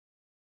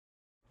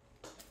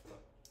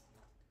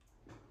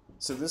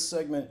So this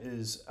segment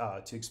is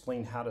to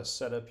explain how to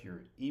set up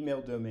your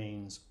email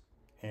domains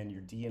and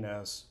your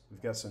DNS.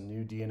 We've got some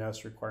new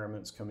DNS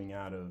requirements coming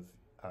out of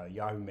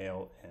Yahoo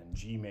Mail and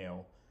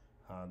Gmail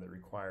that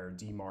require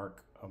dmarc,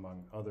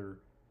 among other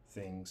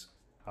things.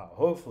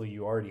 Hopefully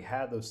you already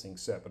had those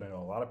things set, but I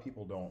know a lot of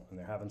people don't, and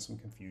they're having some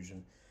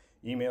confusion.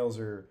 Emails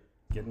are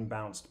getting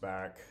bounced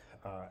back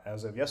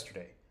as of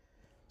yesterday.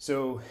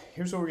 So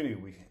here's what we're gonna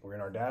do. We're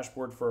in our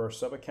dashboard for our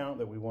sub account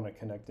that we want to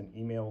connect an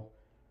email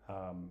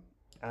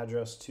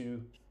address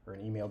to, or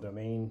an email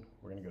domain.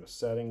 We're gonna go to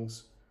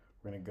settings.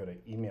 We're gonna go to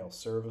email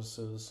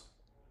services.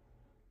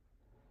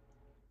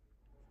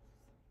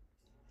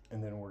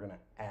 And then we're gonna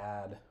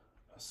add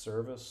a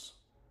service.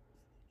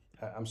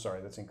 I'm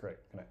sorry, that's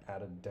incorrect. I'm gonna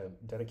add a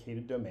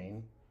dedicated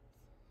domain.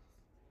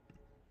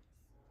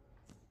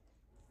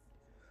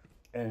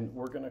 And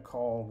we're gonna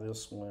call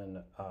this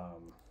one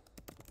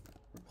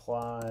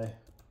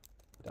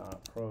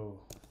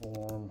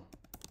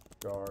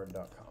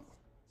reply.proformguard.com.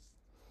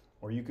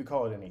 Or you could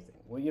call it anything.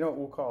 Well, you know what,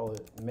 we'll call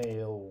it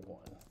mail1,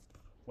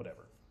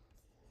 whatever.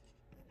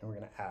 And we're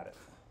gonna add it.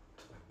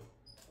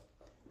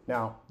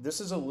 Now, this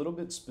is a little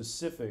bit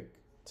specific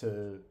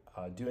to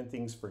doing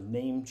things for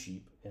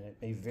NameCheap, and it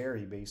may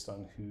vary based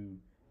on who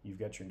you've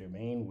got your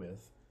domain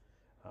with.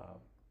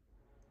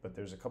 But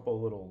there's a couple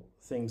of little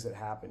things that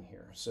happen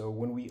here. So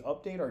when we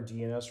update our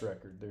DNS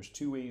record, there's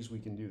two ways we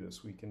can do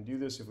this. We can do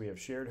this if we have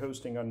shared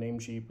hosting on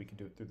NameCheap. We can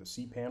do it through the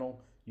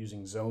cPanel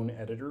using Zone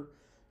Editor.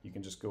 You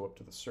can just go up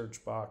to the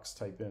search box,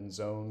 type in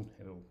Zone,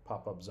 it'll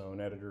pop up Zone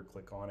Editor,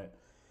 click on it.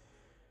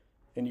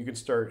 And you can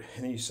start,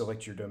 and then you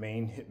select your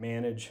domain, hit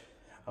Manage.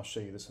 I'll show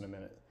you this in a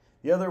minute.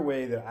 The other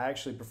way that I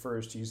actually prefer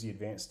is to use the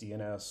advanced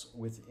DNS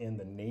within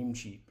the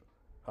NameCheap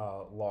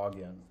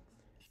login.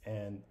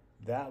 And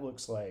that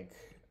looks like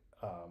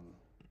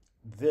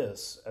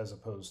this as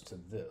opposed to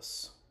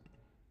this.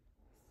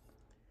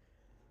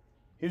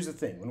 Here's the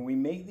thing, when we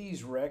make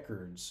these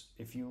records,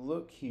 if you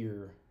look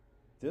here,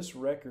 this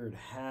record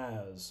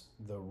has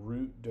the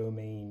root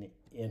domain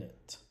in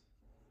it.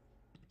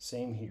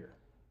 Same here.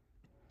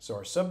 So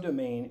our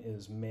subdomain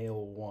is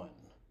mail1,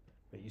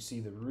 but you see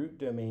the root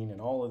domain in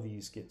all of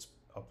these gets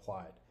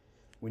applied.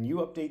 When you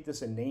update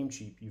this in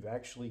NameCheap, you've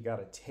actually got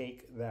to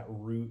take that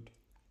root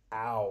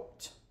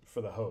out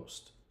for the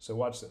host. So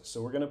watch this.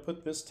 So we're going to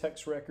put this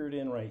text record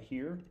in right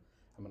here.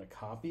 I'm going to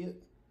copy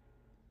it.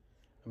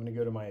 I'm going to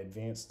go to my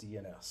advanced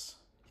DNS.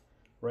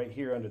 Right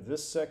here under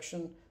this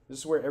section, this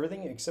is where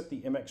everything except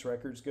the MX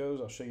records goes.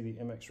 I'll show you the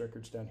MX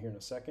records down here in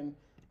a second.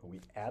 But we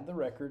add the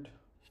record.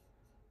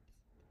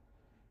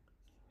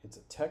 It's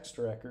a text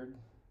record.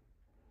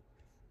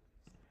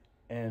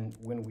 And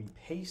when we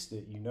paste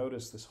it, you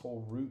notice this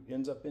whole root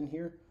ends up in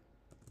here.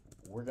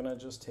 We're going to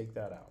just take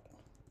that out.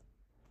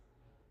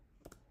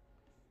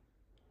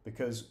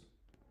 Because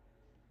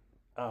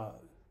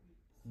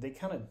they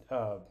kind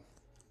of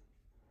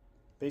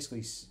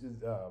basically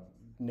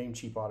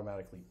NameCheap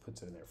automatically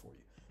puts it in there for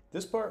you.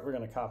 This part we're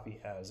going to copy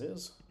as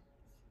is,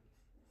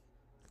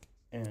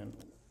 and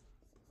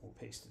we'll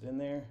paste it in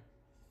there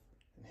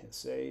and hit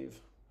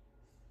save.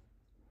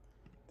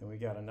 Then we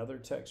got another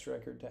text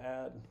record to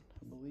add,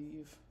 I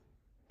believe.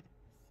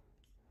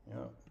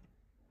 Yeah.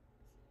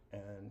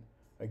 And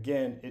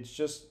again, it's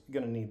just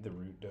going to need the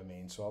root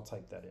domain, so I'll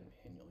type that in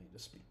manually to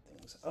speed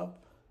things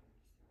up.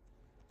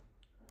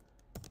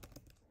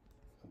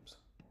 Oops.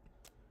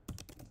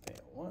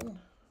 Mail1. And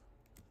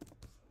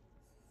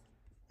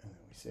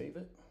then we save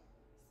it.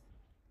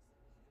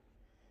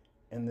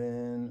 And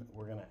then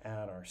we're going to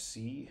add our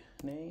C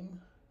name.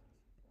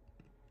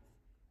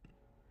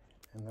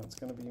 And that's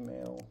going to be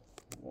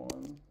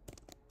mail1.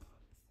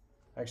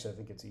 Actually, I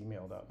think it's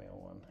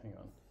email.mail1. Hang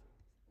on.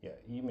 Yeah,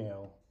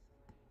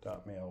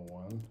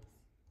 email.mail1.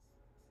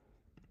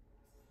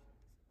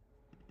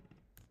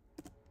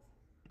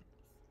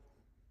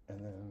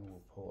 And then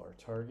we'll pull our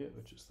target,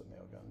 which is the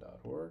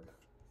mailgun.org.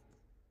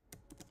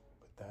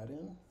 Put that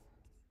in.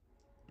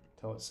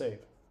 Tell it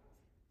save.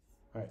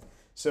 All right.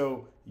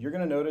 So you're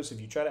going to notice if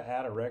you try to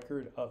add a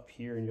record up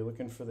here and you're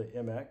looking for the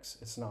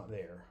MX, it's not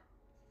there.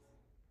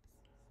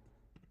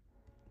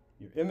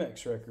 Your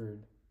MX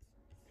record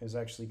is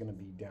actually going to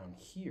be down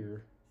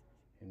here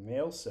in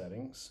mail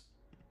settings.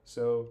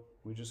 So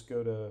we just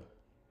go to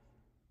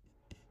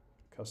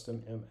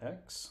custom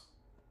MX,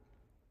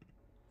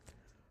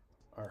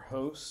 our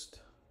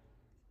host.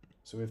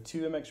 So we have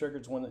two MX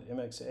records, one at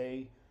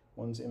MXA,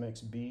 one's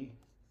MXB.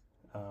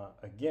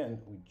 Again,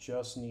 we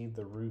just need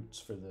the roots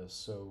for this.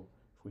 So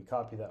if we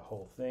copy that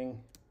whole thing,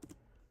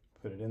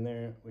 put it in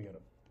there, we got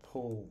to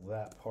pull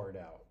that part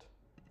out.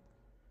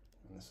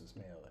 And this is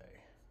mail A.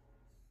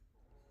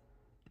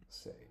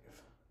 Save.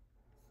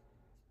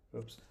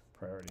 Oops,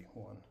 priority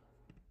 1.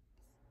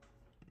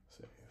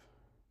 Save.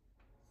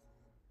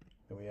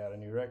 Then we add a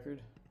new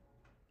record.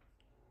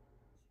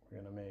 We're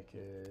going to make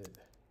it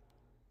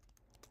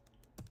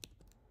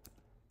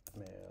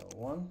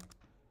mail1.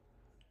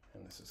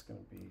 And this is going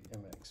to be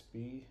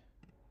MXB.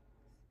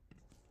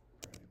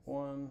 Priority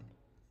 1.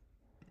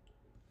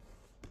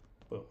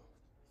 Boom.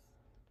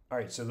 All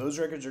right, so those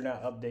records are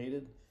now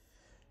updated.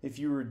 if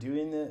you were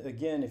doing that,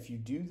 again, if you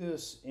do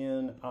this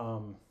in,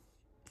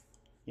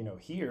 you know,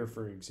 here,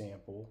 for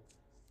example,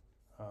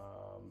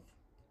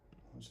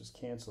 let's just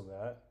cancel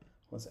that.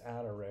 Let's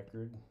add a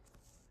record.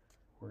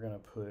 We're going to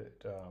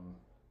put,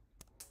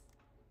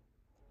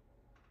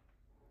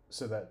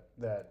 so that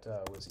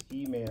was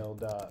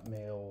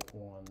email.mail1.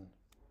 I'm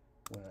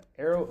going to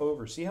arrow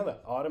over. See how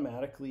that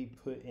automatically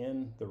put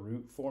in the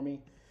root for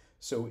me?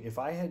 So if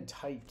I had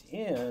typed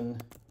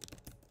in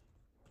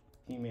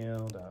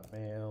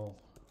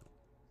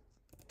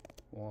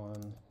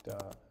email.mail1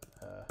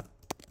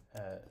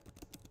 at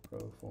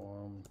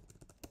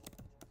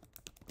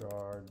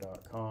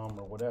proformguard.com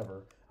or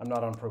whatever, I'm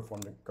not on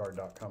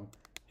proformguard.com,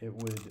 it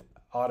would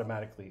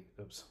automatically,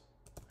 oops,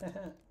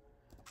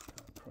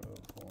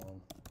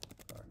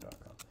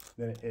 proformguard.com.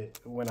 Then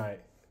when I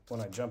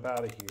jump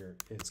out of here,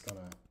 it's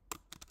gonna,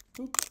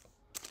 oops,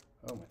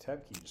 oh, my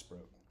tab key just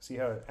broke. See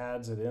how it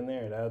adds it in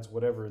there? It adds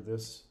whatever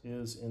this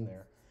is in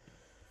there.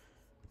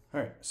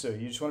 All right, so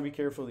you just want to be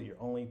careful that you're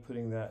only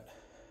putting that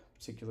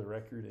particular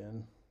record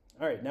in.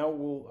 All right, now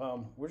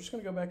we're just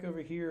going to go back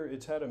over here.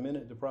 It's had a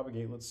minute to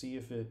propagate. Let's see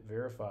if it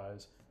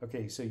verifies.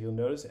 Okay, so you'll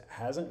notice it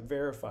hasn't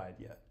verified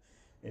yet.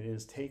 It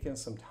has taken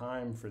some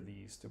time for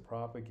these to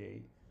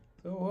propagate.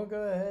 So we'll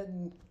go ahead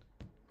and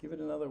give it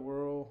another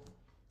whirl.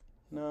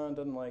 No, it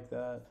doesn't like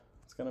that.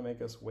 It's going to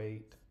make us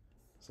wait.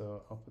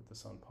 So I'll put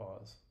this on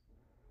pause.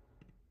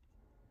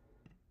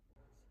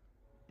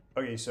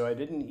 Okay, so I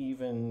didn't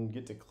even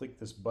get to click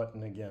this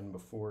button again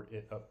before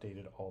it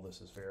updated all this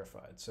is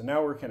verified. So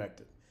now we're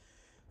connected.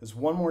 There's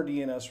one more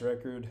DNS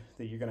record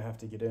that you're gonna have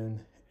to get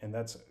in, and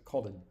that's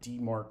called a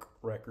dmarc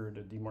record,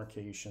 a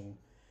demarcation.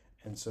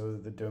 And so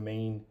the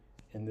domain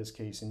in this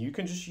case, and you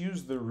can just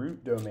use the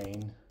root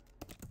domain.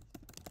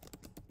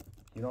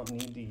 You don't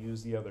need to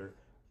use the other.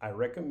 I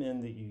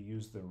recommend that you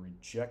use the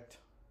reject.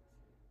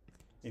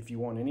 If you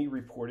want any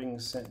reporting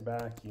sent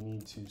back, you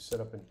need to set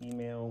up an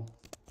email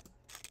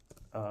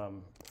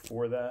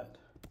for that.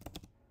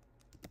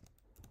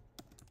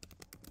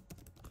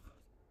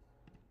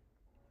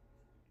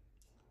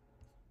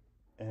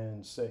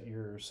 And set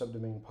your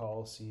subdomain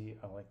policy.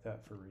 I like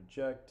that for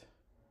reject.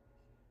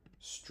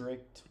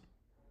 Strict.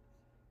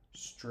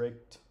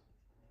 Strict.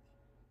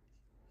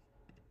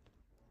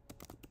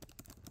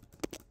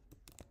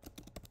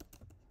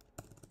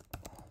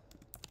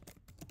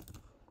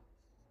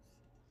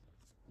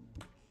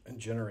 And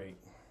generate.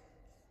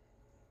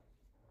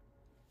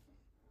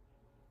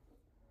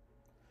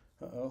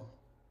 Uh-oh,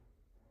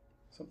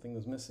 something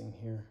was missing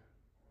here.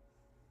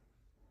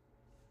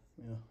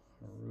 Yeah,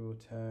 a Rua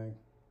tag.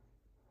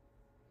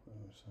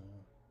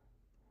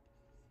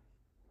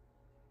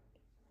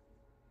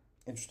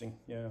 Interesting,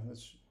 yeah,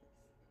 this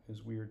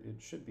is weird.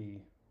 It should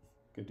be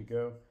good to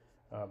go,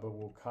 but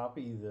we'll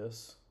copy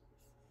this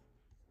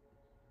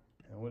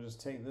and we'll just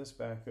take this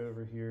back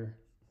over here.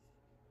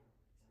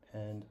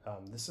 And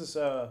this is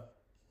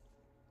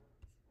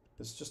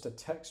just a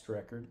text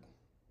record,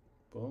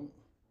 boom,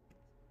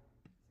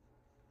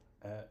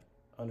 at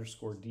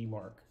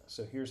 _dmarc.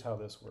 So here's how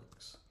this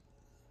works.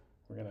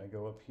 We're gonna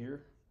go up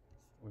here.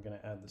 We're gonna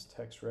add this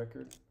text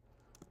record,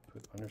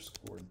 put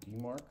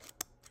 _dmarc,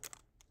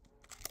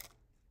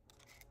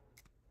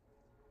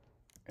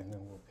 and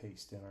then we'll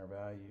paste in our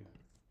value.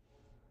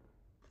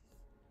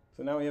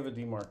 So now we have a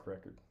dmarc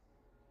record.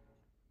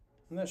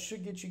 And that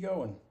should get you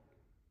going.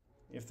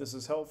 If this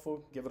is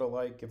helpful, give it a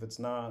like. If it's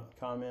not,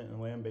 comment and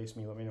lambase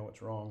me, let me know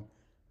what's wrong.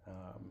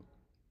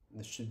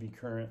 This should be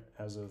current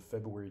as of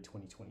February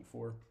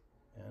 2024,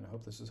 and I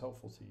hope this is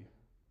helpful to you.